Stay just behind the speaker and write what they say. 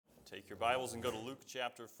Take your Bibles and go to Luke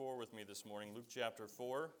chapter 4 with me this morning. Luke chapter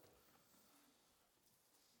 4.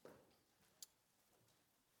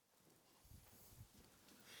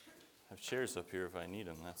 I have chairs up here if I need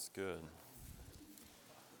them. That's good.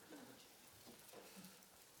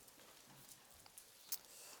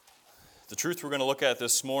 The truth we're going to look at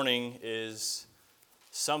this morning is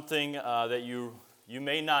something that you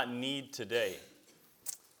may not need today,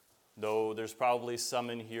 though there's probably some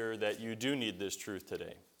in here that you do need this truth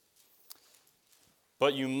today.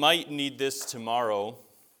 But you might need this tomorrow,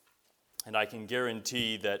 and I can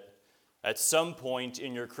guarantee that at some point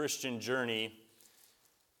in your Christian journey,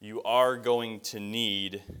 you are going to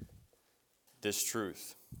need this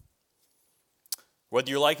truth. Whether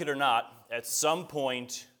you like it or not, at some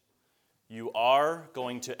point, you are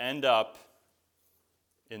going to end up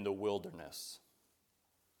in the wilderness.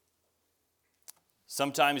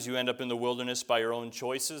 Sometimes you end up in the wilderness by your own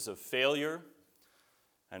choices of failure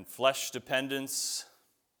and flesh dependence.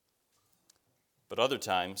 But other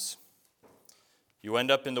times, you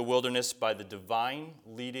end up in the wilderness by the divine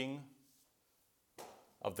leading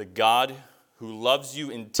of the God who loves you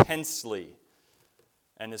intensely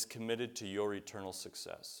and is committed to your eternal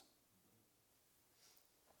success.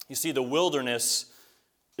 You see, the wilderness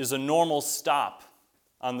is a normal stop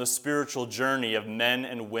on the spiritual journey of men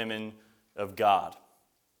and women of God.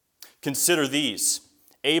 Consider these.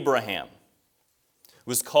 Abraham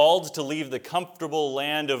was called to leave the comfortable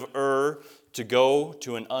land of Ur to go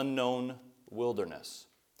to an unknown wilderness,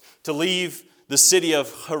 to leave the city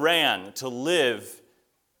of Haran to live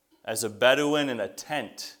as a Bedouin in a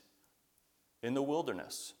tent in the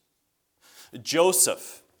wilderness.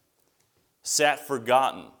 Joseph sat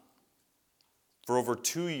forgotten for over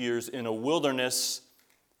 2 years in a wilderness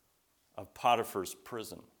of Potiphar's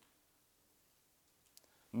prison.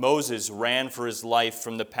 Moses ran for his life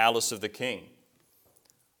from the palace of the king,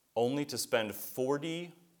 only to spend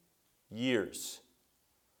 40 years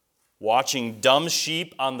watching dumb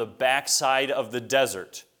sheep on the backside of the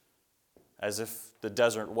desert, as if the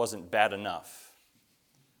desert wasn't bad enough.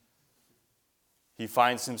 He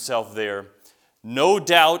finds himself there, no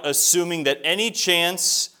doubt assuming that any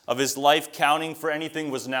chance of his life counting for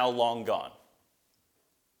anything was now long gone.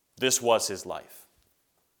 This was his life,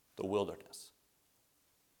 the wilderness.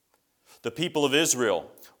 The people of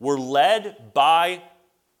Israel were led by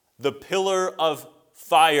the pillar of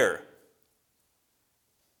fire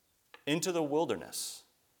into the wilderness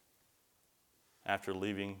after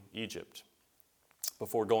leaving Egypt,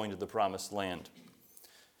 before going to the promised land.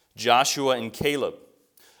 Joshua and Caleb,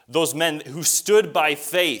 those men who stood by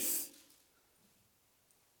faith,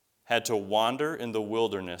 had to wander in the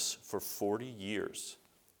wilderness for 40 years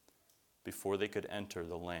before they could enter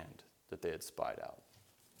the land that they had spied out.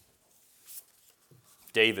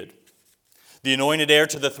 David, the anointed heir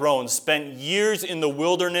to the throne, spent years in the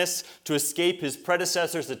wilderness to escape his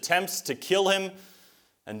predecessors' attempts to kill him.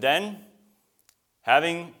 And then,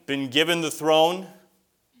 having been given the throne,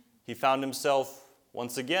 he found himself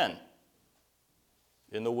once again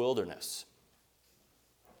in the wilderness.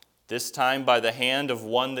 This time by the hand of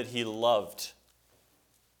one that he loved,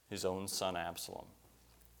 his own son Absalom.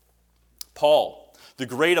 Paul, the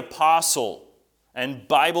great apostle and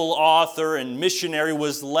Bible author and missionary,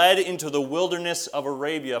 was led into the wilderness of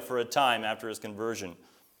Arabia for a time after his conversion.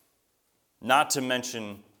 Not to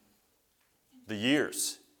mention the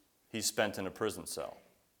years he spent in a prison cell.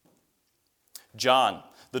 John,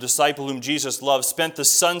 the disciple whom Jesus loved, spent the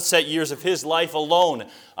sunset years of his life alone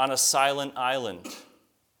on a silent island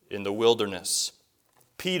in the wilderness.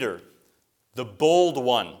 Peter, the bold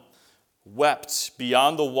one, wept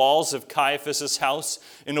beyond the walls of Caiaphas' house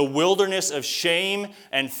in a wilderness of shame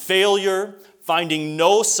and failure, finding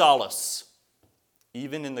no solace,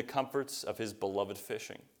 even in the comforts of his beloved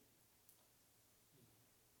fishing.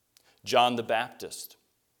 John the Baptist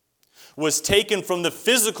was taken from the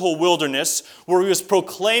physical wilderness where he was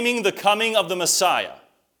proclaiming the coming of the Messiah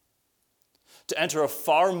to enter a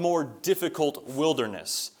far more difficult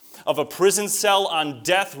wilderness of a prison cell on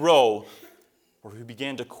death row, where he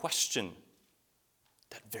began to question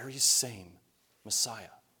that very same Messiah.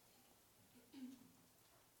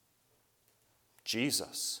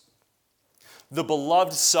 Jesus, the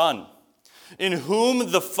beloved Son, in whom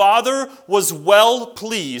the Father was well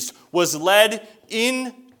pleased, was led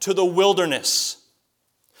into the wilderness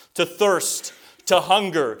to thirst, to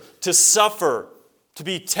hunger, to suffer, to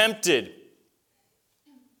be tempted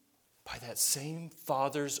by that same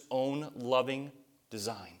Father's own loving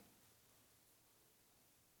design.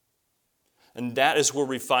 And that is where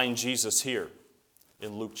we find Jesus here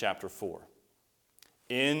in Luke chapter 4.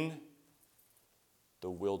 In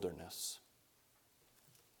the wilderness.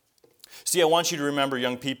 See, I want you to remember,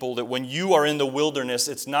 young people, that when you are in the wilderness,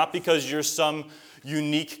 it's not because you're some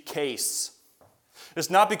unique case. It's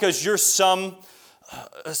not because you're some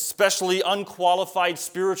especially unqualified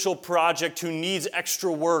spiritual project who needs extra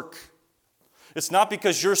work. It's not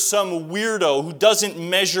because you're some weirdo who doesn't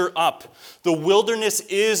measure up. The wilderness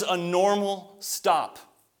is a normal stop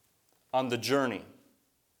on the journey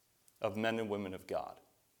of men and women of God.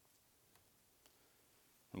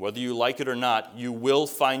 And whether you like it or not, you will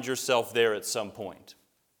find yourself there at some point.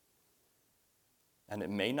 And it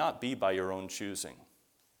may not be by your own choosing.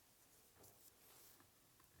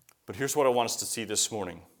 But here's what I want us to see this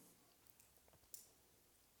morning.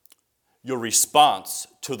 Your response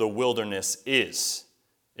to the wilderness is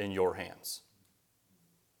in your hands.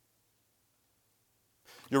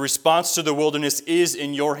 Your response to the wilderness is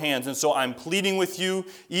in your hands. And so I'm pleading with you,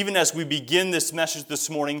 even as we begin this message this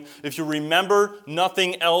morning, if you remember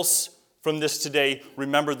nothing else from this today,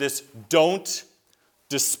 remember this: don't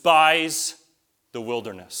despise the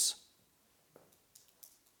wilderness.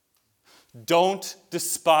 Don't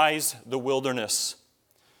despise the wilderness.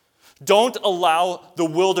 Don't allow the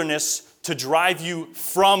wilderness to drive you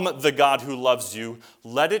from the God who loves you.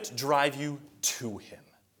 Let it drive you to Him.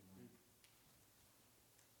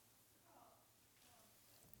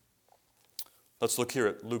 Let's look here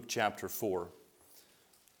at Luke chapter 4.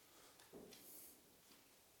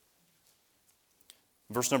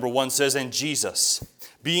 Verse number 1 says, "And Jesus,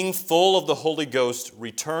 being full of the Holy Ghost,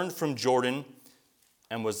 returned from Jordan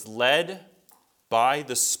and was led by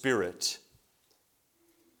the Spirit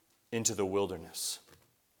into the wilderness."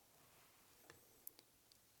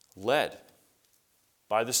 Led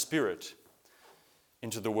by the Spirit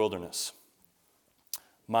into the wilderness.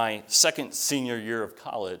 My second senior year of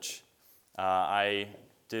college, I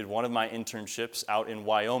did one of my internships out in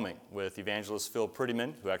Wyoming with Evangelist Phil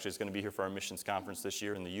Prettyman, who actually is going to be here for our missions conference this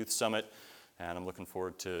year in the Youth Summit. And I'm looking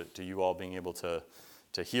forward to you all being able to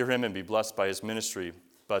hear him and be blessed by his ministry.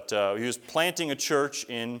 But he was planting a church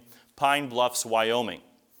in Pine Bluffs, Wyoming,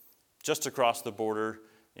 just across the border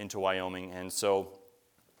into Wyoming. And so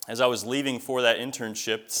as I was leaving for that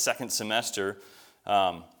internship, second semester,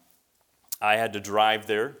 I had to drive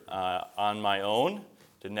there on my own.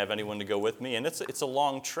 Didn't have anyone to go with me, and it's a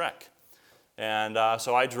long trek. And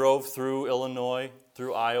so I drove through Illinois,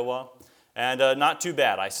 through Iowa, and not too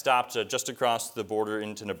bad. I stopped just across the border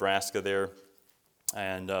into Nebraska there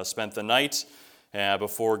and spent the night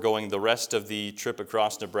before going the rest of the trip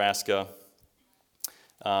across Nebraska.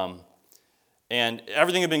 And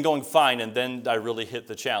everything had been going fine, and then I really hit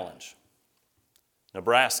the challenge.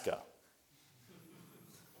 Nebraska.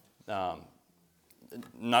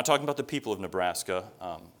 Not talking about the people of Nebraska,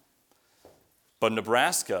 but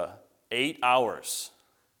Nebraska, 8 hours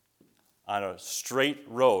on a straight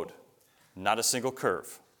road, not a single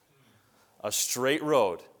curve. A straight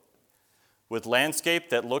road with landscape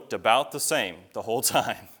that looked about the same the whole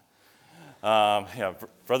time.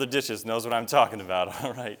 Brother Dishes knows what I'm talking about,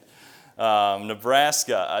 all right.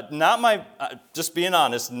 Nebraska, just being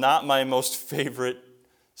honest, not my most favorite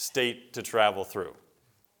state to travel through.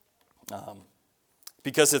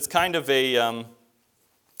 Because it's kind of a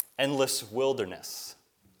endless wilderness.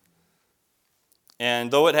 And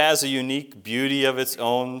though it has a unique beauty of its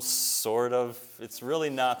own, sort of, it's really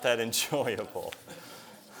not that enjoyable.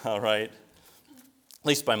 All right? At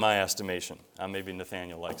least by my estimation. Maybe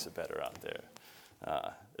Nathaniel likes it better out there.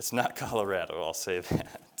 It's not Colorado, I'll say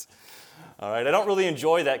that. All right? I don't really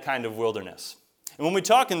enjoy that kind of wilderness. And when we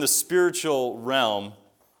talk in the spiritual realm,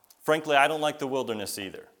 frankly, I don't like the wilderness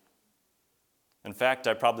either. In fact,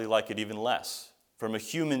 I probably like it even less from a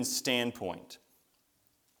human standpoint.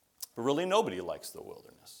 But really, nobody likes the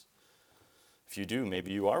wilderness. If you do,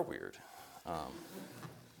 maybe you are weird.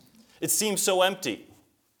 It seems so empty,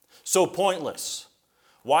 so pointless.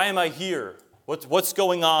 Why am I here? What's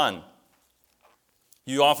going on?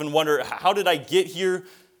 You often wonder, how did I get here?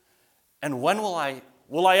 And when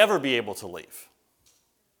will I ever be able to leave?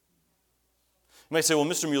 You might say, well,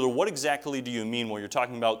 Mr. Mueller, what exactly do you mean when you're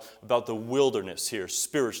talking about the wilderness here,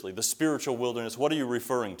 spiritually, the spiritual wilderness? What are you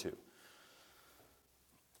referring to?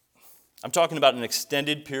 I'm talking about an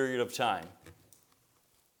extended period of time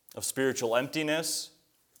of spiritual emptiness,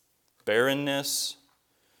 barrenness,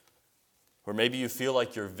 or maybe you feel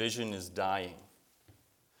like your vision is dying.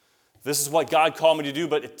 This is what God called me to do,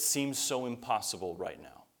 but it seems so impossible right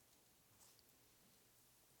now.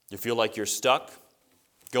 You feel like you're stuck,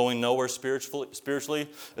 going nowhere spiritually.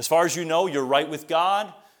 As far as you know, you're right with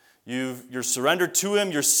God. You're surrendered to Him.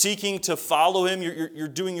 You're seeking to follow Him. You're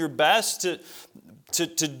doing your best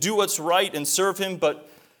to do what's right and serve Him. But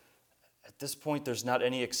at this point, there's not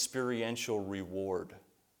any experiential reward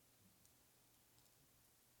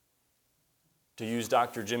To use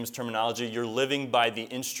Dr. Jim's terminology, you're living by the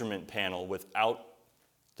instrument panel without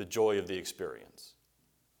the joy of the experience.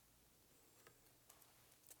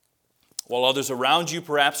 While others around you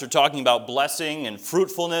perhaps are talking about blessing and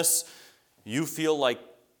fruitfulness, you feel like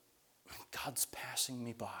God's passing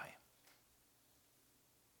me by.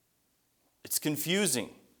 It's confusing.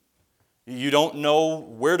 You don't know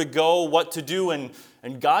where to go, what to do, and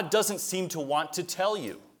God doesn't seem to want to tell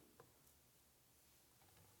you.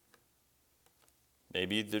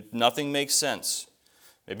 Maybe nothing makes sense.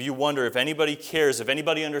 Maybe you wonder if anybody cares, if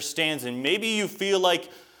anybody understands, and maybe you feel like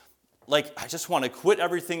I just want to quit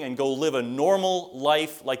everything and go live a normal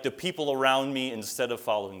life like the people around me instead of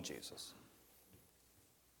following Jesus.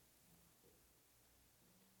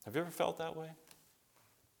 Have you ever felt that way?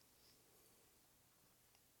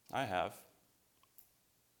 I have.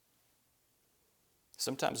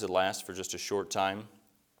 Sometimes it lasts for just a short time,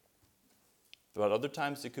 but other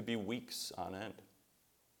times it could be weeks on end.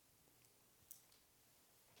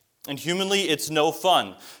 And humanly, it's no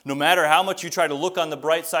fun. No matter how much you try to look on the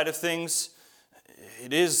bright side of things,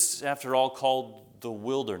 it is, after all, called the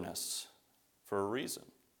wilderness for a reason.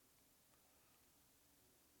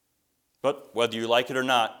 But whether you like it or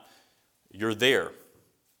not, you're there.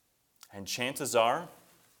 And chances are,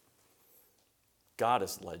 God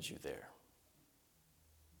has led you there.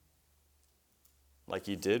 Like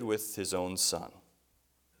he did with his own son.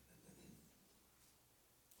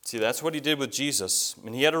 See, that's what he did with Jesus,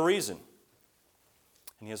 and he had a reason.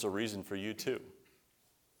 And he has a reason for you too.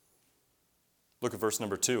 Look at verse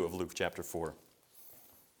number 2 of Luke chapter 4.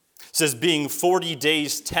 It says, being 40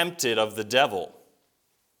 days tempted of the devil,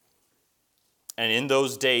 and in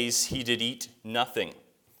those days he did eat nothing.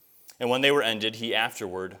 And when they were ended, he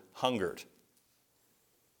afterward hungered.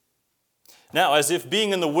 Now, as if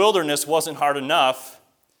being in the wilderness wasn't hard enough,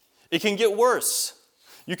 it can get worse.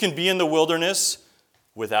 You can be in the wilderness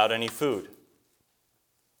without any food.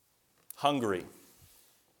 Hungry.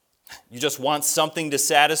 You just want something to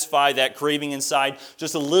satisfy that craving inside,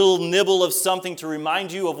 just a little nibble of something to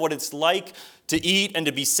remind you of what it's like to eat and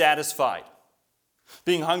to be satisfied.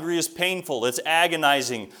 Being hungry is painful, it's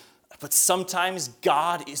agonizing, but sometimes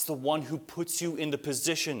God is the one who puts you in the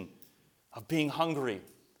position of being hungry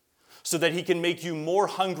so that he can make you more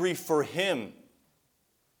hungry for him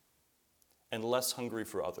and less hungry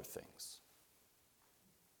for other things.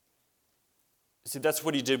 See, that's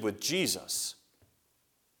what he did with Jesus.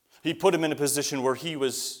 He put him in a position where he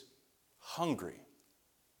was hungry.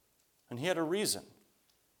 And he had a reason.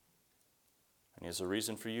 And he has a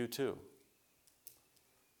reason for you too.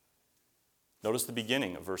 Notice the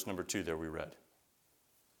beginning of verse number 2 there we read.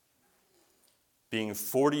 Being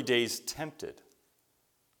 40 days tempted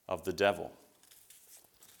of the devil.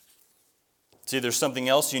 See, there's something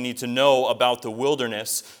else you need to know about the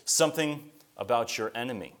wilderness, something about your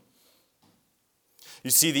enemy. You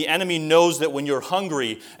see, the enemy knows that when you're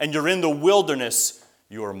hungry and you're in the wilderness,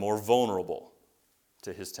 you are more vulnerable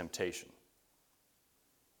to his temptation.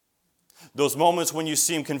 Those moments when you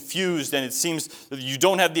seem confused and it seems that you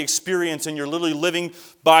don't have the experience and you're literally living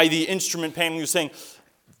by the instrument panel, you're saying,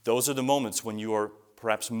 those are the moments when you are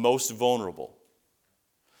perhaps most vulnerable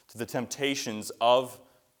to the temptations of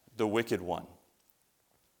the wicked one.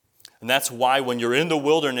 And that's why when you're in the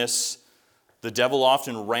wilderness, the devil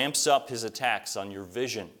often ramps up his attacks on your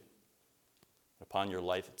vision, upon your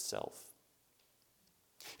life itself.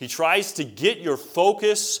 He tries to get your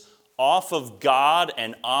focus off of God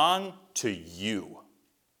and on to you.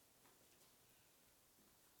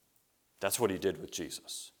 That's what he did with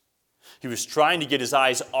Jesus. He was trying to get his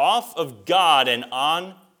eyes off of God and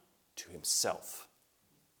on to himself.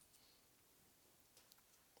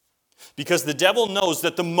 Because the devil knows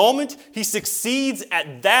that the moment he succeeds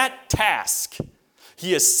at that task,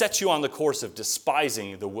 he has set you on the course of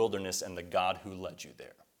despising the wilderness and the God who led you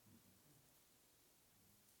there.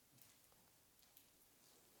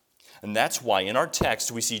 And that's why in our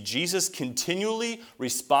text we see Jesus continually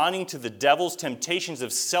responding to the devil's temptations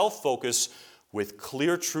of self-focus with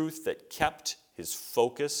clear truth that kept his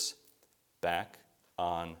focus back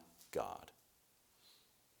on God.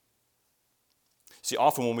 See,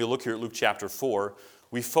 often when we look here at Luke chapter 4,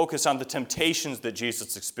 we focus on the temptations that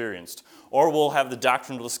Jesus experienced. Or we'll have the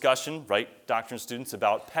doctrinal discussion, right, doctrine students,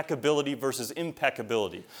 about peccability versus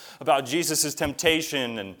impeccability. About Jesus'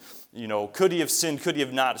 temptation and, could he have sinned, could he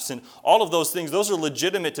have not sinned. All of those things, those are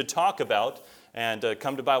legitimate to talk about. And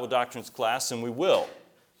come to Bible doctrines class, and we will.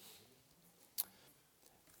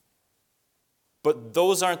 But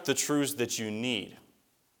those aren't the truths that you need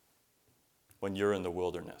when you're in the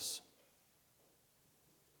wilderness.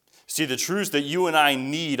 See, the truths that you and I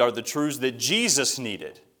need are the truths that Jesus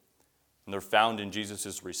needed. And they're found in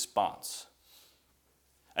Jesus' response.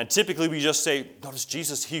 And typically we just say, notice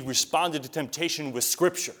Jesus, he responded to temptation with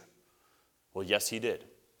Scripture. Well, yes, he did.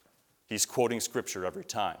 He's quoting Scripture every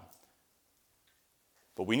time.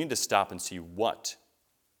 But we need to stop and see what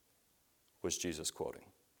was Jesus quoting.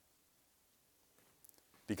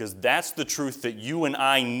 Because that's the truth that you and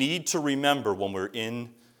I need to remember when we're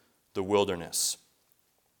in the wilderness.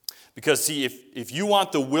 Because see, if you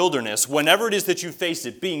want the wilderness, whenever it is that you face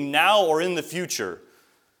it, being now or in the future,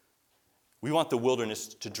 we want the wilderness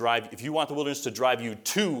to drive, if you want the wilderness to drive you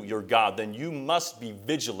to your God, then you must be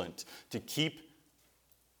vigilant to keep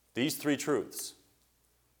these three truths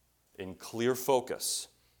in clear focus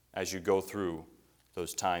as you go through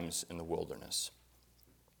those times in the wilderness.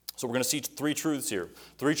 So we're going to see three truths here.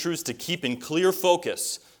 Three truths to keep in clear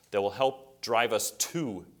focus that will help drive us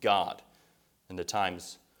to God in the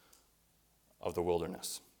times of the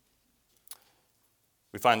wilderness.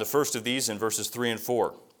 We find the first of these in verses 3 and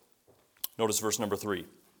 4. Notice verse number 3.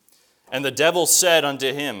 And the devil said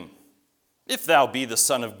unto him, If thou be the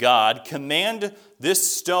Son of God, command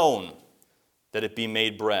this stone that it be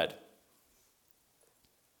made bread.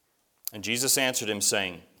 And Jesus answered him,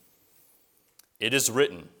 saying, It is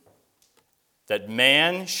written, that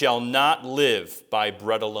man shall not live by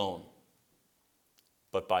bread alone,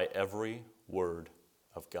 but by every word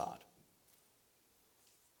of God.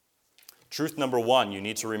 Truth number one you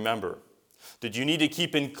need to remember, that you need to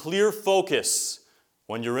keep in clear focus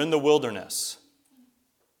when you're in the wilderness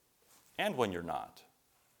and when you're not.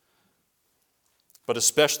 But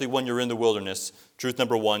especially when you're in the wilderness, truth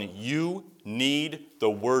number one, you need the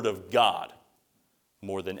Word of God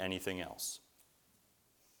more than anything else.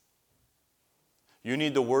 You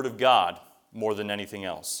need the Word of God more than anything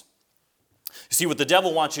else. You see, what the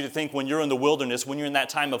devil wants you to think when you're in the wilderness, when you're in that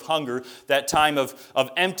time of hunger, that time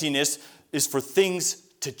of emptiness, is for things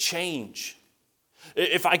to change.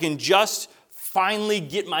 If I can just finally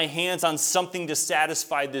get my hands on something to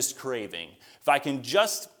satisfy this craving, if I can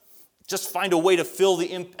just find a way to fill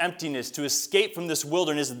the emptiness, to escape from this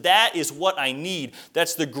wilderness, that is what I need.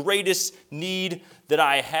 That's the greatest need that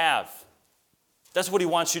I have. That's what he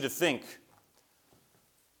wants you to think.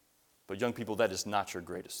 But young people, that is not your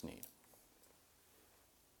greatest need.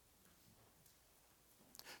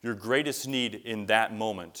 Your greatest need in that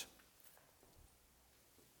moment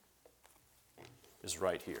is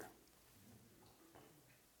right here.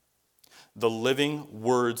 The living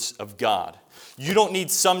words of God. You don't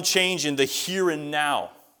need some change in the here and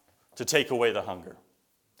now to take away the hunger.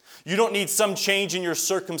 You don't need some change in your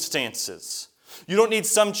circumstances. You don't need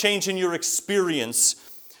some change in your experience.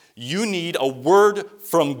 You need a word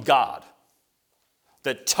from God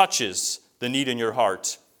that touches the need in your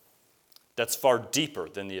heart that's far deeper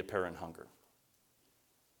than the apparent hunger.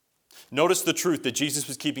 Notice the truth that Jesus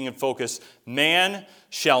was keeping in focus. Man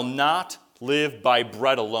shall not live by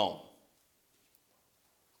bread alone,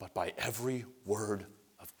 but by every word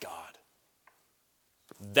of God.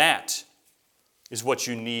 That is what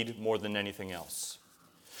you need more than anything else.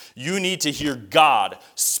 You need to hear God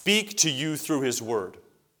speak to you through His Word.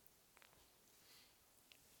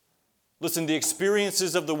 Listen, the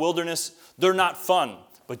experiences of the wilderness, they're not fun,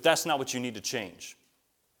 but that's not what you need to change.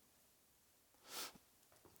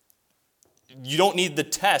 You don't need the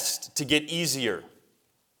test to get easier.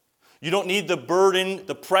 You don't need the burden,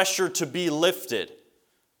 the pressure to be lifted.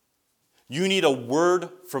 You need a word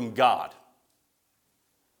from God.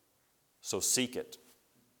 So seek it.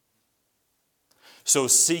 So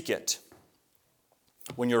seek it.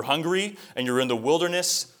 When you're hungry and you're in the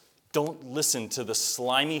wilderness, don't listen to the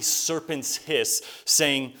slimy serpent's hiss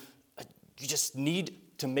saying, you just need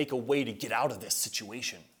to make a way to get out of this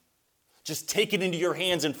situation. Just take it into your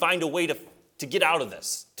hands and find a way to get out of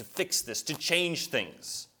this, to fix this, to change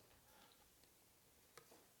things.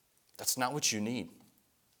 That's not what you need.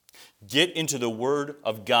 Get into the Word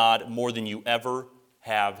of God more than you ever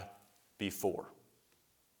have before.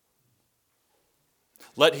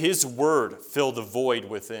 Let His Word fill the void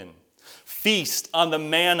within. Feast on the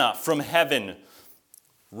manna from heaven.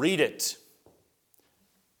 Read it.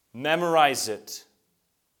 Memorize it.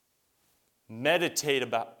 Meditate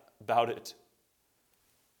about it.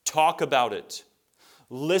 Talk about it.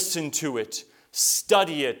 Listen to it.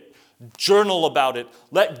 Study it. Journal about it.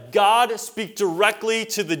 Let God speak directly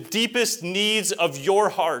to the deepest needs of your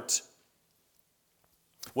heart.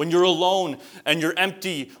 When you're alone and you're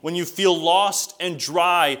empty, when you feel lost and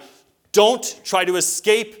dry, don't try to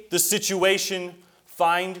escape the situation.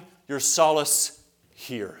 Find your solace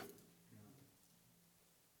here.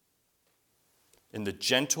 In the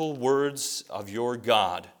gentle words of your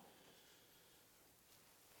God,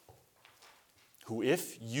 who,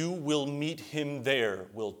 if you will meet him there,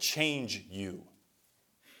 will change you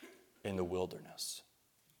in the wilderness.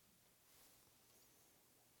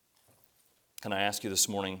 Can I ask you this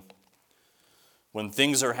morning, when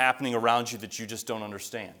things are happening around you that you just don't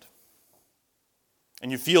understand,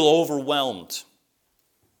 and you feel overwhelmed,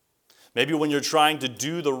 maybe when you're trying to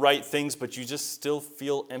do the right things, but you just still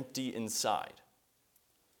feel empty inside,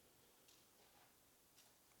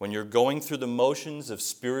 when you're going through the motions of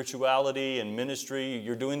spirituality and ministry,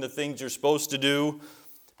 you're doing the things you're supposed to do,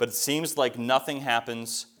 but it seems like nothing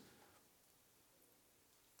happens,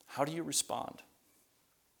 how do you respond?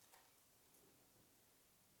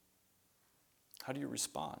 How do you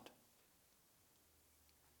respond?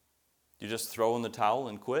 You just throw in the towel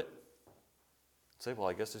and quit? Say, well,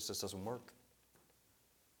 I guess this just doesn't work.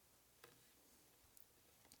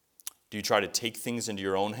 Do you try to take things into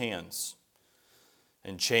your own hands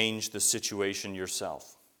and change the situation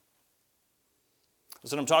yourself?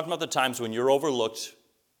 Listen, I'm talking about the times when you're overlooked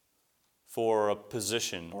for a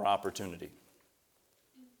position or opportunity.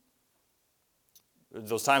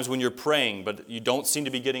 Those times when you're praying, but you don't seem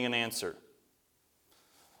to be getting an answer.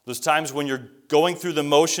 Those times when you're going through the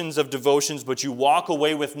motions of devotions, but you walk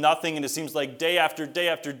away with nothing, and it seems like day after day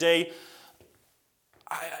after day,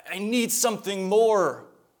 I need something more.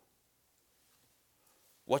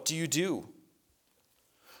 What do you do?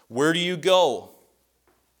 Where do you go?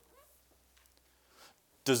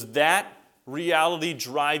 Does that reality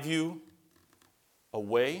drive you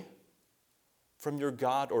away from your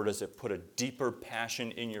God, or does it put a deeper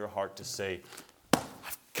passion in your heart to say,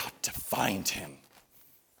 I've got to find him?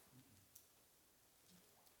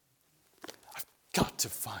 Got to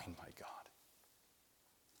find my God.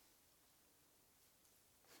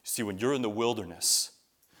 You see, when you're in the wilderness,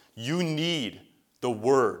 you need the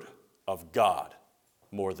Word of God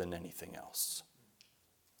more than anything else.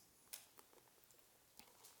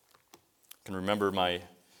 I can remember my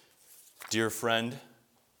dear friend,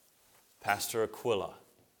 Pastor Aquila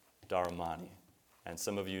Daramani, and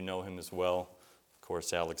some of you know him as well. Of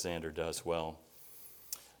course, Alexander does well.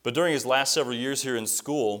 But during his last several years here in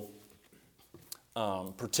school,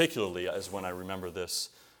 particularly as when I remember this,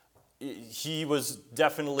 he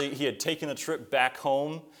had taken a trip back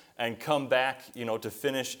home and come back, to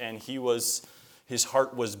finish, and his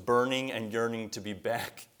heart was burning and yearning to be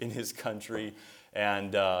back in his country.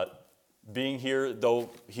 And being here,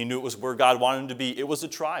 though he knew it was where God wanted him to be, it was a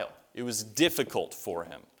trial. It was difficult for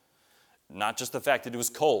him. Not just the fact that it was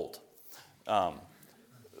cold,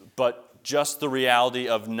 but just the reality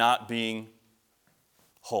of not being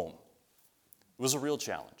home. It was a real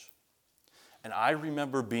challenge. And I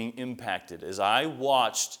remember being impacted as I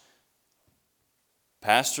watched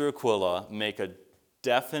Pastor Aquila make a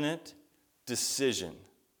definite decision.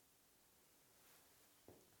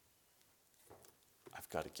 I've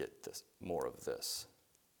got to get more of this.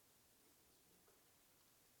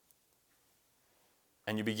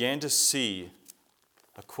 And you began to see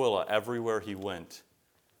Aquila everywhere he went.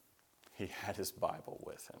 He had his Bible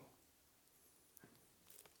with him.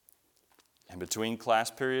 And between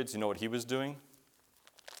class periods, you know what he was doing?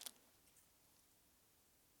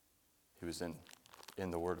 He was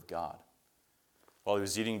in the Word of God. While he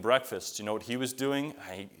was eating breakfast, you know what he was doing?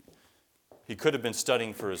 He could have been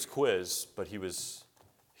studying for his quiz, but he was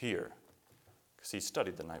here because he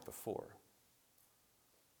studied the night before.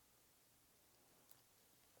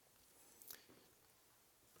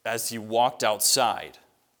 As he walked outside,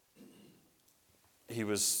 he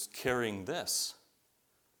was carrying this.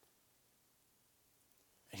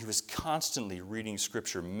 He was constantly reading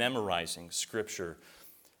Scripture, memorizing Scripture.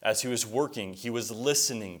 As he was working, he was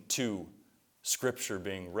listening to Scripture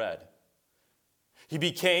being read. He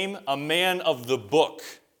became a man of the book.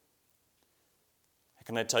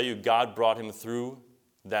 Can I tell you, God brought him through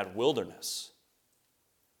that wilderness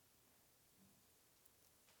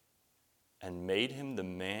and made him the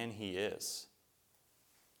man he is.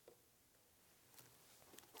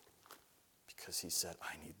 Because he said,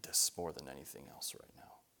 I need this more than anything else right now.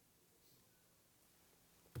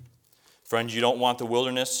 Friend, you don't want the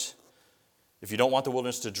wilderness. If you don't want the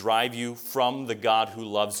wilderness to drive you from the God who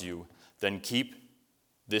loves you, then keep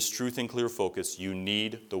this truth in clear focus. You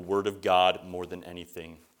need the Word of God more than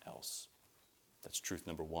anything else. That's truth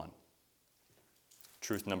number one.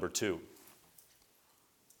 Truth number two.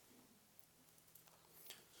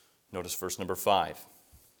 Notice verse number 5.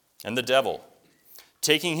 And the devil,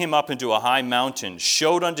 taking him up into a high mountain,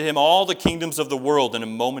 showed unto him all the kingdoms of the world in a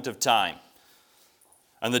moment of time.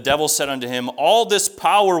 And the devil said unto him, all this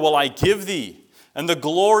power will I give thee, and the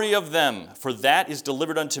glory of them, for that is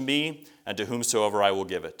delivered unto me, and to whomsoever I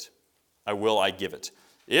give it.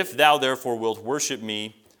 If thou therefore wilt worship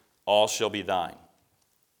me, all shall be thine.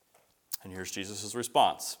 And here's Jesus'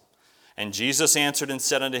 response. And Jesus answered and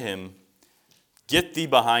said unto him, Get thee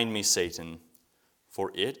behind me, Satan,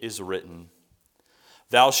 for it is written,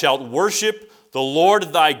 Thou shalt worship the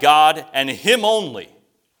Lord thy God, and him only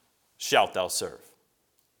shalt thou serve.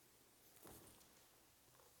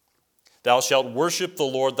 Thou shalt worship the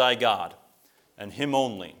Lord thy God, and him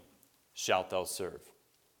only shalt thou serve.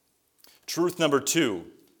 Truth number 2,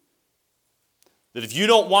 that if you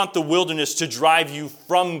don't want the wilderness to drive you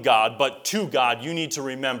from God, but to God, you need to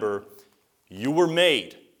remember you were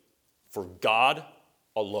made for God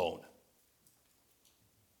alone.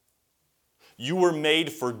 You were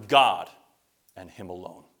made for God and him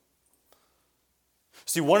alone.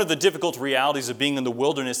 See, one of the difficult realities of being in the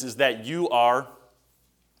wilderness is that you are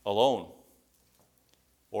alone,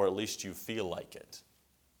 or at least you feel like it.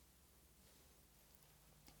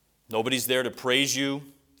 Nobody's there to praise you,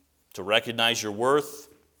 to recognize your worth.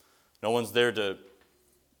 No one's there to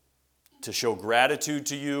show gratitude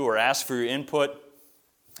to you or ask for your input.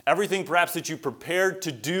 Everything perhaps that you prepared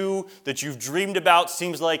to do, that you've dreamed about,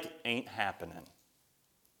 seems like ain't happening.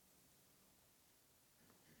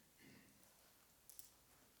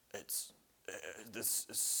 This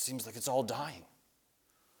seems like it's all dying.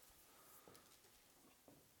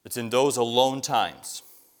 It's in those alone times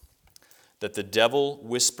that the devil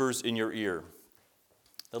whispers in your ear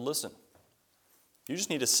that, listen, you just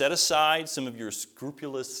need to set aside some of your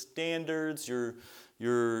scrupulous standards,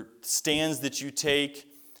 your stands that you take,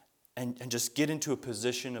 and just get into a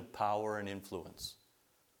position of power and influence.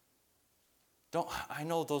 I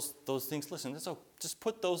know those things. Listen, just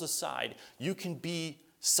put those aside. You can be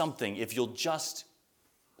something if you'll just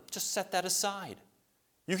set that aside.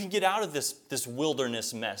 You can get out of this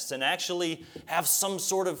wilderness mess and actually have some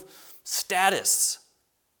sort of status.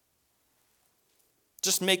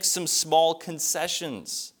 Just make some small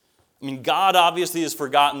concessions. I mean, God obviously has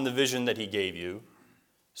forgotten the vision that he gave you,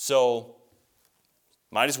 so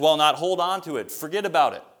might as well not hold on to it. Forget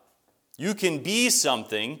about it. You can be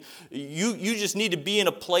something. You just need to be in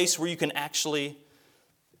a place where you can actually,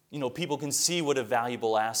 people can see what a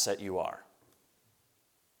valuable asset you are.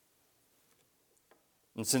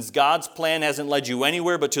 And since God's plan hasn't led you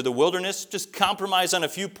anywhere but to the wilderness, just compromise on a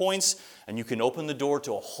few points and you can open the door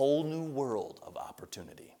to a whole new world of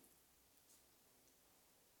opportunity.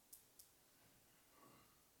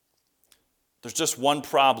 There's just one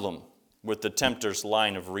problem with the tempter's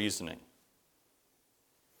line of reasoning.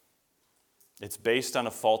 It's based on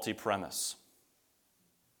a faulty premise.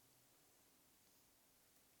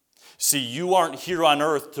 See, you aren't here on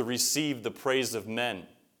earth to receive the praise of men.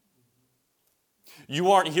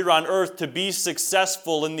 You aren't here on earth to be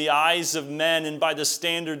successful in the eyes of men and by the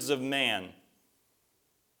standards of man.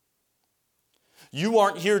 You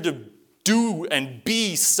aren't here to do and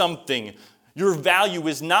be something. Your value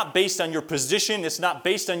is not based on your position. It's not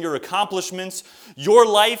based on your accomplishments. Your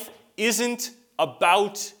life isn't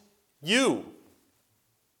about you.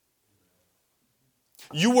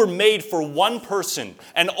 You were made for one person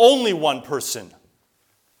and only one person,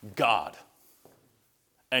 God,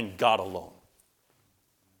 and God alone.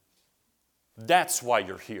 That's why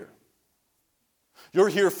you're here. You're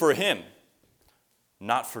here for him,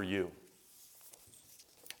 not for you.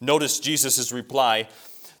 Notice Jesus' reply,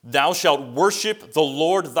 Thou shalt worship the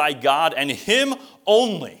Lord thy God, and him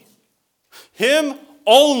only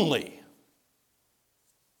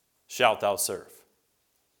shalt thou serve.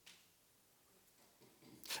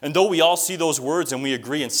 And though we all see those words and we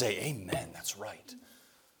agree and say, Amen, that's right,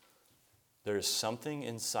 there is something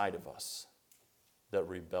inside of us that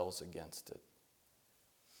rebels against it.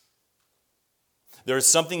 There is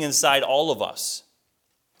something inside all of us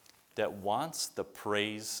that wants the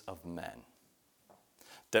praise of men,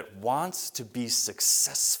 that wants to be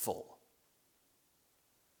successful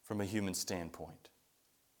from a human standpoint.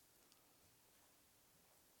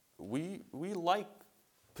 We like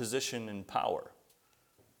position and power.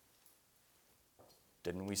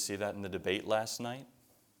 Didn't we see that in the debate last night?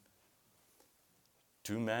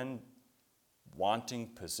 Two men wanting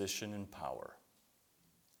position and power,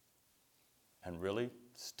 and really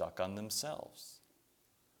stuck on themselves.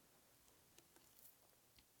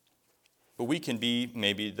 But we can be,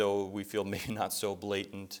 maybe though we feel maybe not so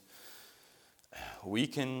blatant, we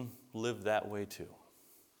can live that way too.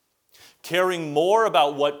 Caring more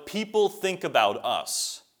about what people think about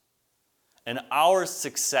us and our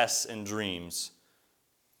success and dreams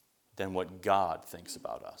than what God thinks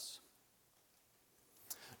about us.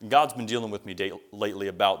 God's been dealing with me lately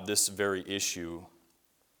about this very issue,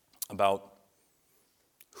 about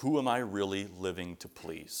who am I really living to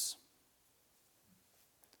please?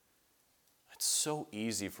 it's so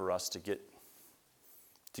easy for us to get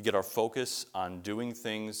our focus on doing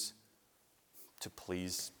things to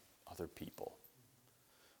please other people.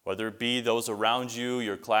 Whether it be those around you,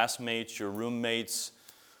 your classmates, your roommates,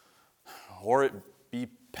 or it be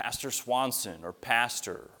Pastor Swanson or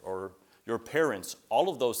pastor or your parents, all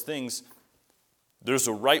of those things, there's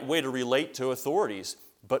a right way to relate to authorities,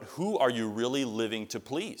 but who are you really living to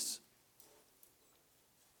please?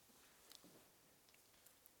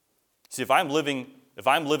 See, if I'm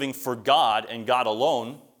living for God and God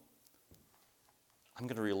alone, I'm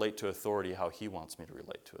going to relate to authority how He wants me to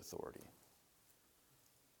relate to authority.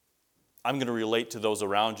 I'm going to relate to those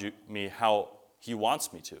around me how He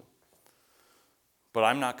wants me to. But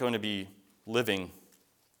I'm not going to be living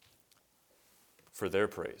for their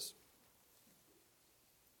praise.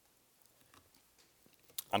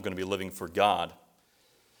 I'm going to be living for God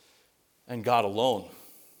and God alone.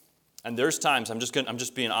 And there's times, I'm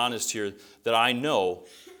just being honest here, that I know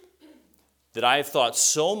that I have thought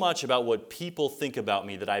so much about what people think about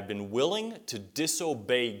me that I've been willing to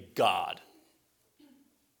disobey God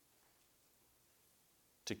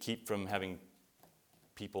to keep from having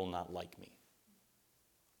people not like me.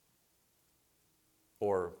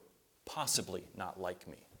 Or possibly not like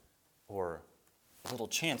me. Or a little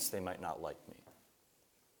chance they might not like me.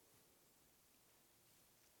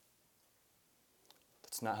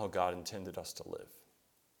 That's not how God intended us to live.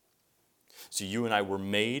 So you and I were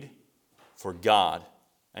made for God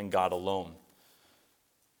and God alone.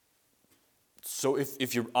 So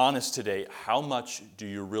if you're honest today, how much do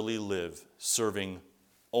you really live serving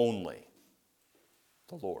only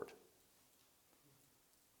the Lord?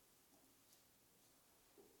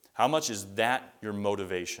 How much is that your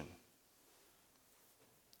motivation?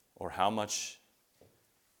 Or how much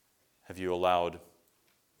have you allowed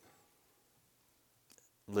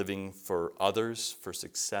living for others, for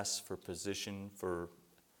success, for position, for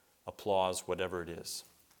applause, whatever it is,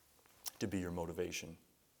 to be your motivation?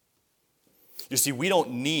 You see, we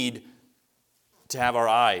don't need to have our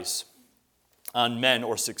eyes on men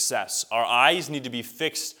or success. Our eyes need to be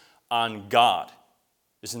fixed on God.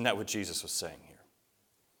 Isn't that what Jesus was saying here?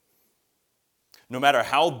 No matter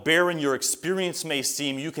how barren your experience may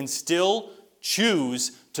seem, you can still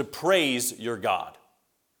choose to praise your God,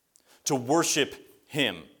 to worship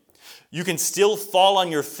Him. You can still fall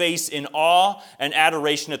on your face in awe and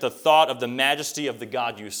adoration at the thought of the majesty of the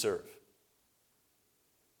God you serve.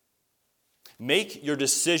 Make your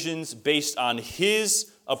decisions based on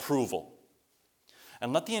His approval.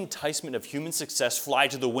 And let the enticement of human success fly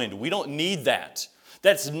to the wind. We don't need that.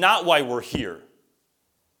 That's not why we're here.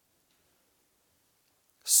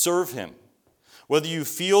 Serve Him, whether you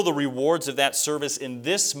feel the rewards of that service in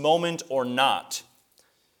this moment or not,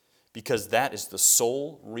 because that is the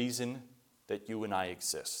sole reason that you and I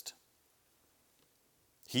exist.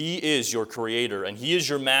 He is your Creator and He is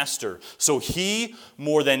your Master, so He,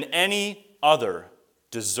 more than any other,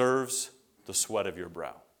 deserves the sweat of your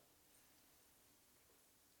brow.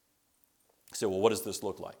 You say, well, what does this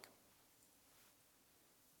look like?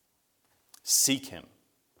 Seek Him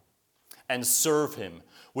and serve Him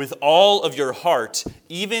with all of your heart,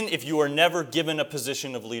 even if you are never given a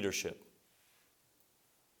position of leadership.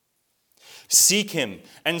 Seek Him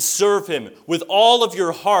and serve Him with all of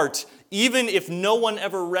your heart, even if no one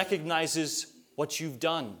ever recognizes what you've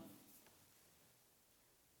done.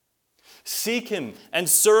 Seek Him and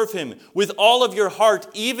serve Him with all of your heart,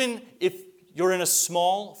 even if you're in a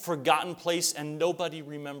small, forgotten place and nobody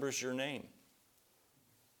remembers your name.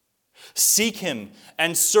 Seek Him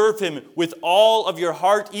and serve Him with all of your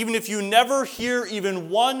heart, even if you never hear even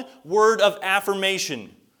one word of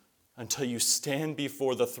affirmation, until you stand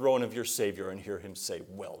before the throne of your Savior and hear Him say,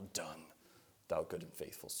 "Well done, thou good and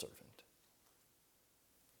faithful servant."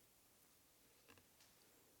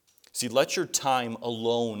 See, let your time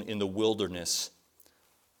alone in the wilderness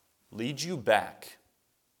lead you back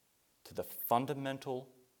to the fundamental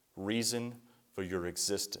reason for your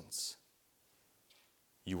existence.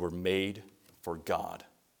 You were made for God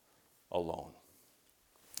alone.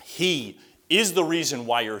 He is the reason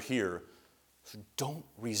why you're here. So don't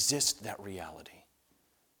resist that reality.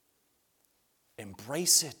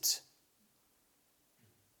 Embrace it.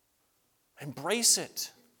 Embrace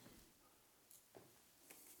it.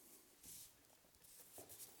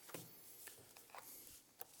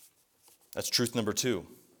 That's truth number 2.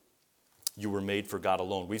 You were made for God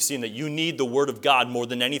alone. We've seen that you need the Word of God more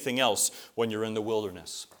than anything else when you're in the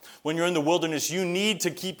wilderness. When you're in the wilderness, you need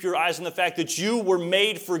to keep your eyes on the fact that you were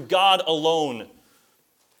made for God alone.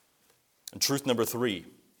 And truth number 3,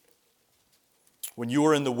 when you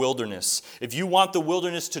are in the wilderness, if you want the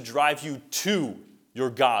wilderness to drive you to your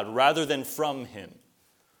God rather than from him,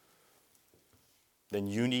 then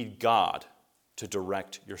you need God to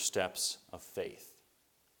direct your steps of faith.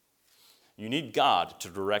 You need God to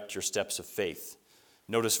direct your steps of faith.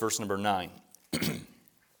 Notice verse number 9.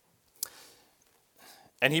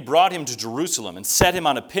 And he brought him to Jerusalem and set him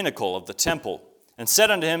on a pinnacle of the temple and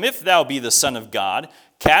said unto him, If thou be the Son of God,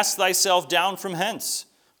 cast thyself down from hence.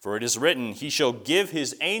 For it is written, He shall give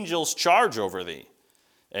his angels charge over thee,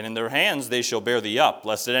 and in their hands they shall bear thee up,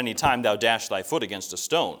 lest at any time thou dash thy foot against a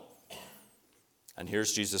stone. And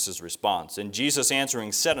here's Jesus' response. And Jesus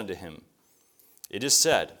answering said unto him, It is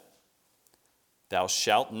said, Thou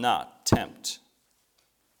shalt not tempt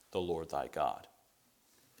the Lord thy God.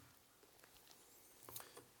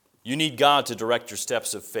 You need God to direct your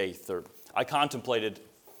steps of faith. Or I contemplated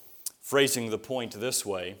phrasing the point this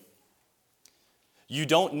way. You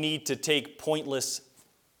don't need to take pointless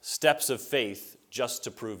steps of faith just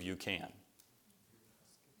to prove you can.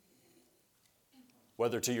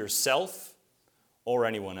 Whether to yourself or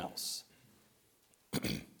anyone else.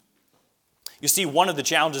 You see, one of the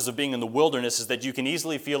challenges of being in the wilderness is that you can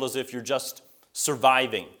easily feel as if you're just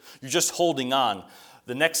surviving. You're just holding on.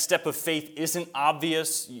 The next step of faith isn't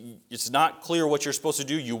obvious. It's not clear what you're supposed to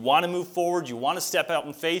do. You want to move forward. You want to step out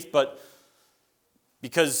in faith, but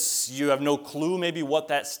because you have no clue maybe what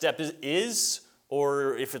that step is,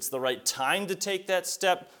 or if it's the right time to take that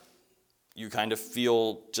step, you kind of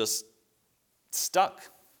feel just stuck,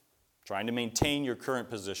 trying to maintain your current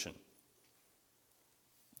position.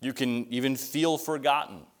 You can even feel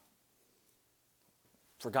forgotten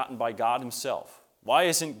by God himself. Why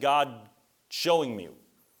isn't God showing me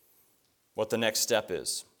what the next step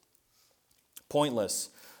is? Pointless.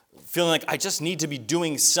 Feeling like I just need to be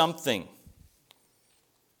doing something.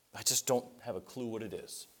 I just don't have a clue what it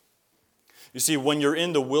is. You see, when you're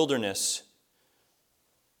in the wilderness,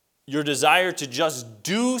 your desire to just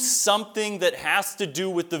do something that has to do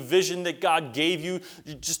with the vision that God gave you,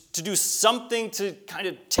 just to do something to kind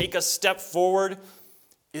of take a step forward,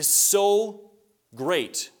 is so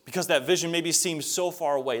great because that vision maybe seems so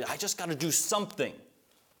far away. I just got to do something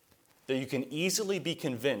that you can easily be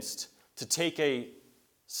convinced to take a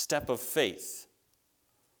step of faith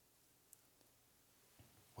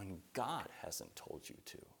when God hasn't told you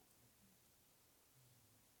to.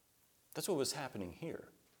 That's what was happening here.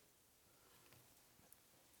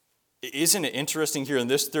 Isn't it interesting here in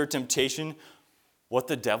this third temptation what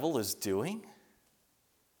the devil is doing?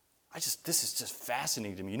 This is just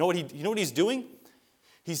fascinating to me. You know what he's doing?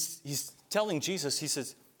 He's telling Jesus, he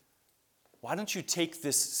says, why don't you take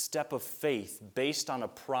this step of faith based on a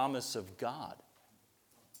promise of God?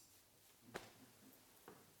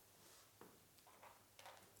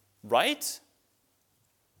 Right?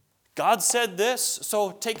 God said this,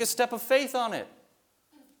 so take a step of faith on it.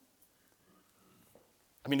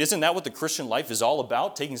 I mean, isn't that what the Christian life is all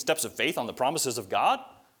about? Taking steps of faith on the promises of God?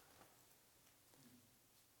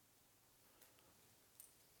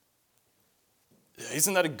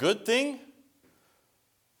 Isn't that a good thing?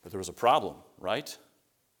 But there was a problem, right?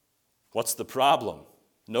 What's the problem?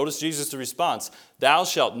 Notice Jesus' response. Thou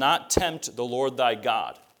shalt not tempt the Lord thy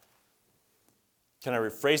God. Can I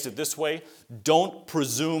rephrase it this way? Don't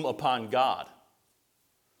presume upon God.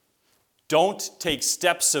 Don't take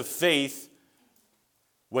steps of faith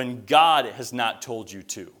when God has not told you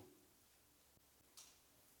to.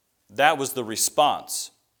 That was the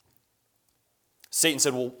response. Satan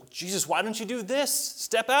said, well, Jesus, why don't you do this?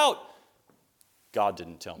 Step out. God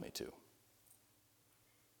didn't tell me to.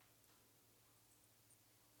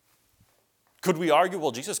 Could we argue,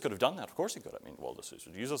 well, Jesus could have done that? Of course he could. I mean, well, this is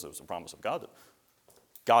Jesus. It was a promise of God.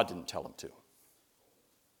 God didn't tell him to.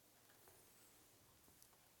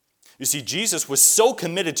 You see, Jesus was so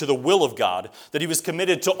committed to the will of God that he was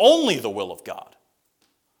committed to only the will of God.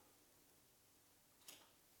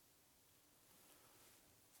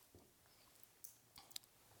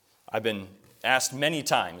 I've been asked many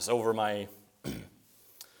times over my,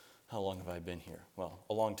 how long have I been here? Well,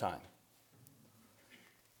 a long time.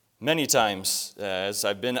 Many times, as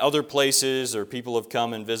I've been other places or people have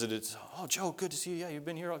come and visited, oh, Joe, good to see you. Yeah, you've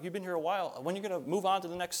been here a while. When are you going to move on to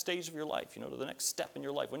the next stage of your life, to the next step in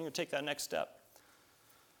your life? When are you going to take that next step?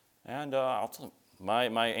 And I'll tell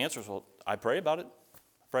them, my answer is, well, I pray about it.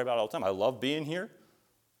 I pray about it all the time. I love being here.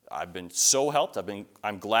 I've been so helped.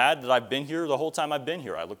 I'm glad that I've been here the whole time I've been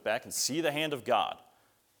here. I look back and see the hand of God.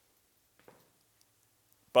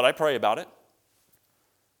 But I pray about it.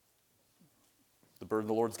 The burden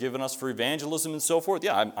the Lord's given us for evangelism and so forth.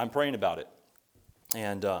 Yeah, I'm praying about it.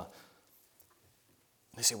 And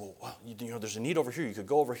they say, well, there's a need over here. You could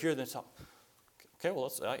go over here. Then okay,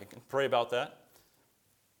 well, I can pray about that.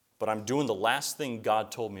 but I'm doing the last thing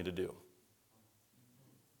God told me to do.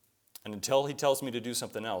 And until he tells me to do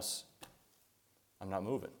something else, I'm not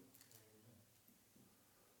moving.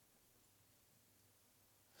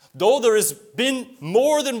 Though there has been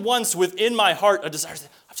more than once within my heart a desire,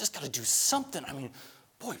 I've just got to do something. I mean,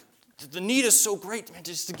 boy, the need is so great, man,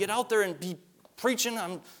 just to get out there and be preaching.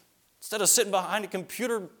 Instead of sitting behind a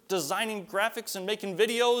computer designing graphics and making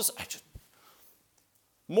videos,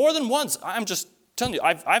 more than once, I'm just telling you,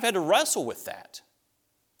 I've had to wrestle with that.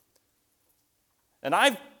 And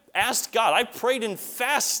I've asked God, I prayed and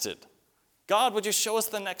fasted. God, would you show us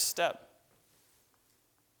the next step?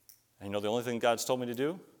 And you know the only thing God's told me to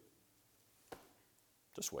do?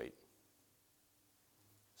 Just wait.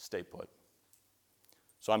 Stay put.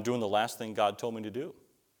 So I'm doing the last thing God told me to do.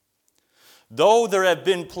 Though there have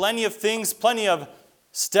been plenty of things, plenty of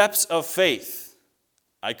steps of faith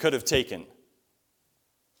I could have taken,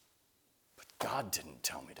 but God didn't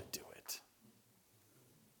tell me to do it.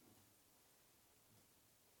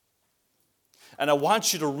 And I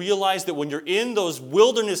want you to realize that when you're in those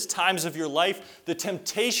wilderness times of your life, the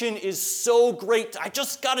temptation is so great. I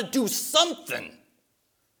just got to do something.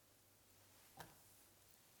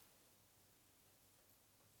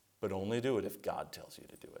 But only do it if God tells you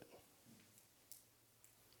to do it.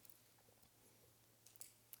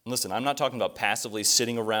 Listen, I'm not talking about passively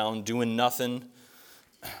sitting around doing nothing.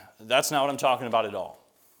 That's not what I'm talking about at all.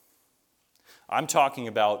 I'm talking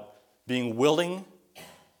about being willing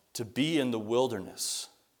to be in the wilderness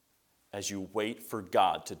as you wait for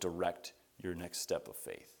God to direct your next step of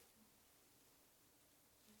faith.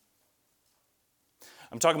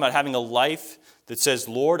 I'm talking about having a life that says,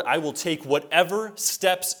 Lord, I will take whatever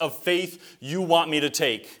steps of faith you want me to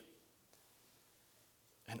take.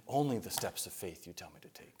 And only the steps of faith you tell me to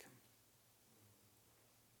take.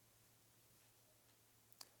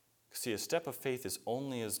 See, a step of faith is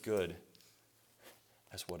only as good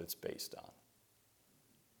as what it's based on.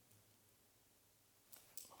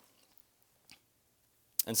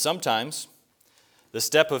 And sometimes, the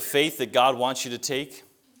step of faith that God wants you to take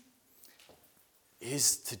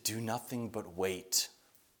is to do nothing but wait.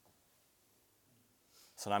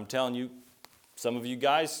 So I'm telling you, some of you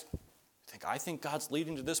guys think, I think God's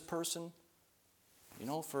leading to this person,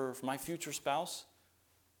 for my future spouse.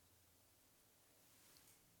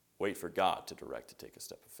 Wait for God to direct to take a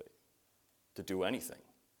step of faith, to do anything.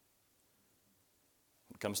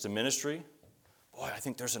 When it comes to ministry, boy, I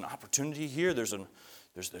think there's an opportunity here. There's a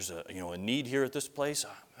need here at this place.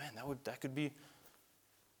 That could be.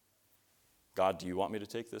 God, do you want me to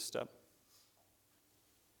take this step?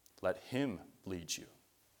 Let him lead you.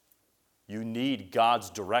 You need God's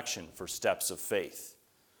direction for steps of faith.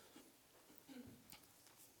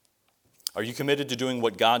 Are you committed to doing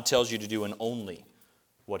what God tells you to do and only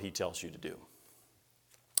what he tells you to do?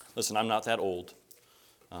 Listen, I'm not that old.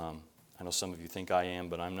 I know some of you think I am,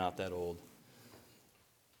 but I'm not that old.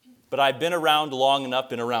 But I've been around long enough,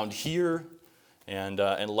 been around here and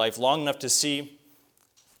life long enough to see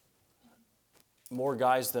more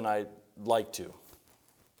guys than I'd like to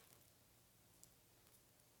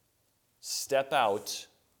step out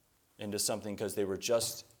into something because they were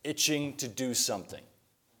just itching to do something.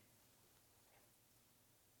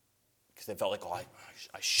 Because they felt like,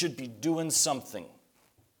 I should be doing something.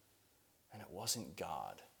 And it wasn't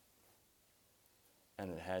God.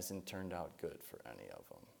 And it hasn't turned out good for any of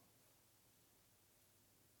them.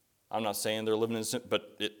 I'm not saying they're living in sin,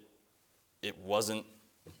 but it wasn't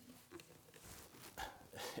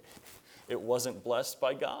blessed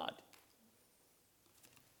by God.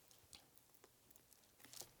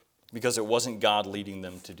 Because it wasn't God leading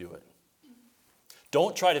them to do it.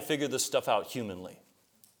 Don't try to figure this stuff out humanly.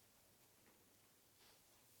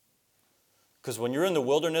 Because when you're in the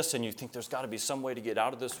wilderness and you think there's got to be some way to get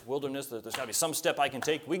out of this wilderness, there's got to be some step I can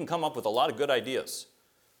take, we can come up with a lot of good ideas.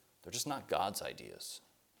 They're just not God's ideas.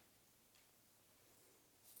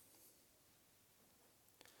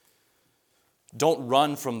 Don't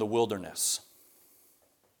run from the wilderness.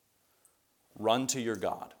 Run to your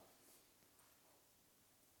God.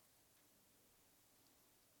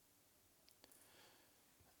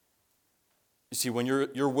 You see, when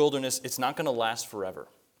your wilderness, it's not going to last forever.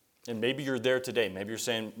 And maybe you're there today. Maybe you're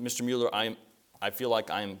saying, Mr. Mueller, I feel like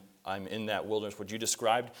I'm in that wilderness. What you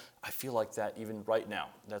described, I feel like that even right now.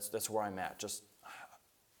 That's where I'm at. Just,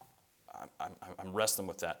 I'm wrestling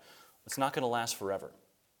with that. It's not going to last forever.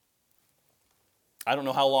 I don't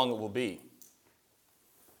know how long it will be.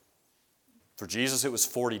 For Jesus, it was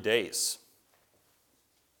 40 days.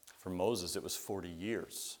 For Moses, it was 40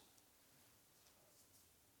 years.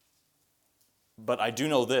 But I do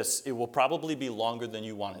know this, it will probably be longer than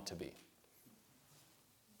you want it to be.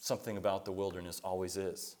 Something about the wilderness always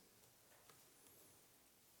is.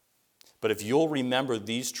 But if you'll remember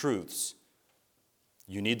these truths,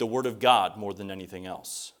 you need the Word of God more than anything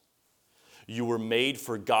else. You were made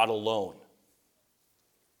for God alone.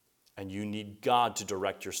 And you need God to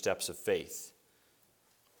direct your steps of faith.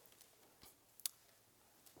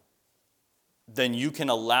 Then you can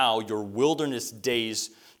allow your wilderness days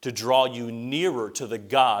to draw you nearer to the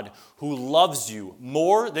God who loves you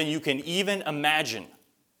more than you can even imagine.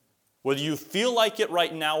 Whether you feel like it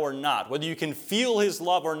right now or not, whether you can feel His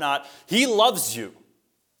love or not, He loves you.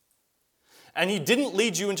 And He didn't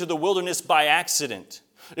lead you into the wilderness by accident.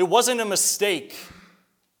 It wasn't a mistake.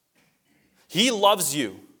 He loves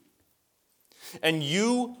you. And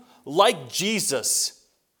you, like Jesus,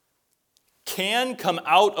 can come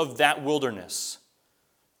out of that wilderness.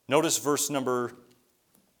 Notice verse number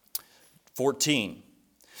 14.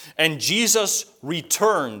 And Jesus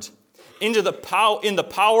returned in the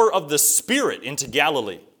power of the Spirit into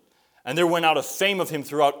Galilee. And there went out a fame of Him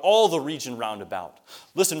throughout all the region round about.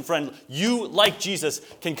 Listen, friend, you, like Jesus,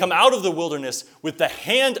 can come out of the wilderness with the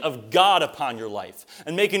hand of God upon your life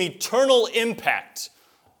and make an eternal impact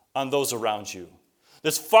on those around you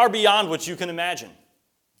that's far beyond what you can imagine.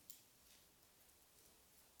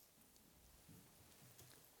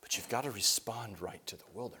 But you've got to respond right to the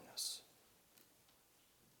wilderness.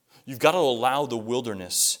 You've got to allow the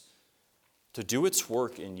wilderness to do its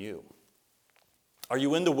work in you. Are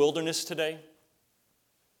you in the wilderness today?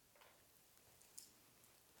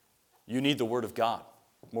 You need the Word of God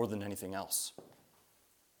more than anything else.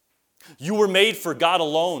 You were made for God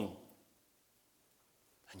alone.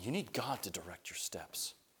 And you need God to direct your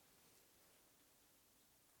steps.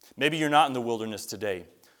 Maybe you're not in the wilderness today.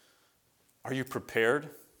 Are you prepared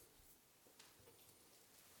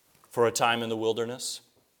for a time in the wilderness?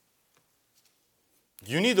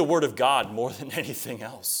 You need the Word of God more than anything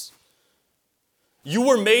else. You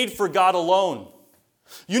were made for God alone.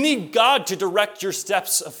 You need God to direct your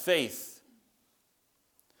steps of faith.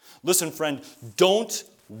 Listen, friend, don't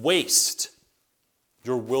waste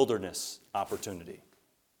your wilderness opportunity.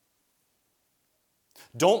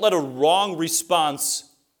 Don't let a wrong response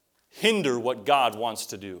hinder what God wants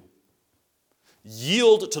to do.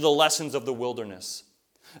 Yield to the lessons of the wilderness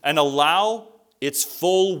and allow its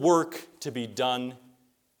full work to be done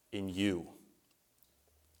in you.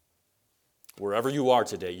 Wherever you are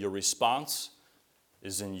today, your response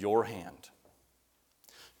is in your hand.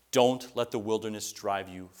 Don't let the wilderness drive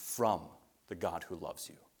you from the God who loves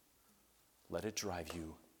you. Let it drive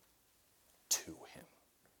you to Him.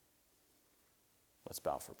 Let's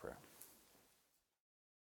bow for prayer.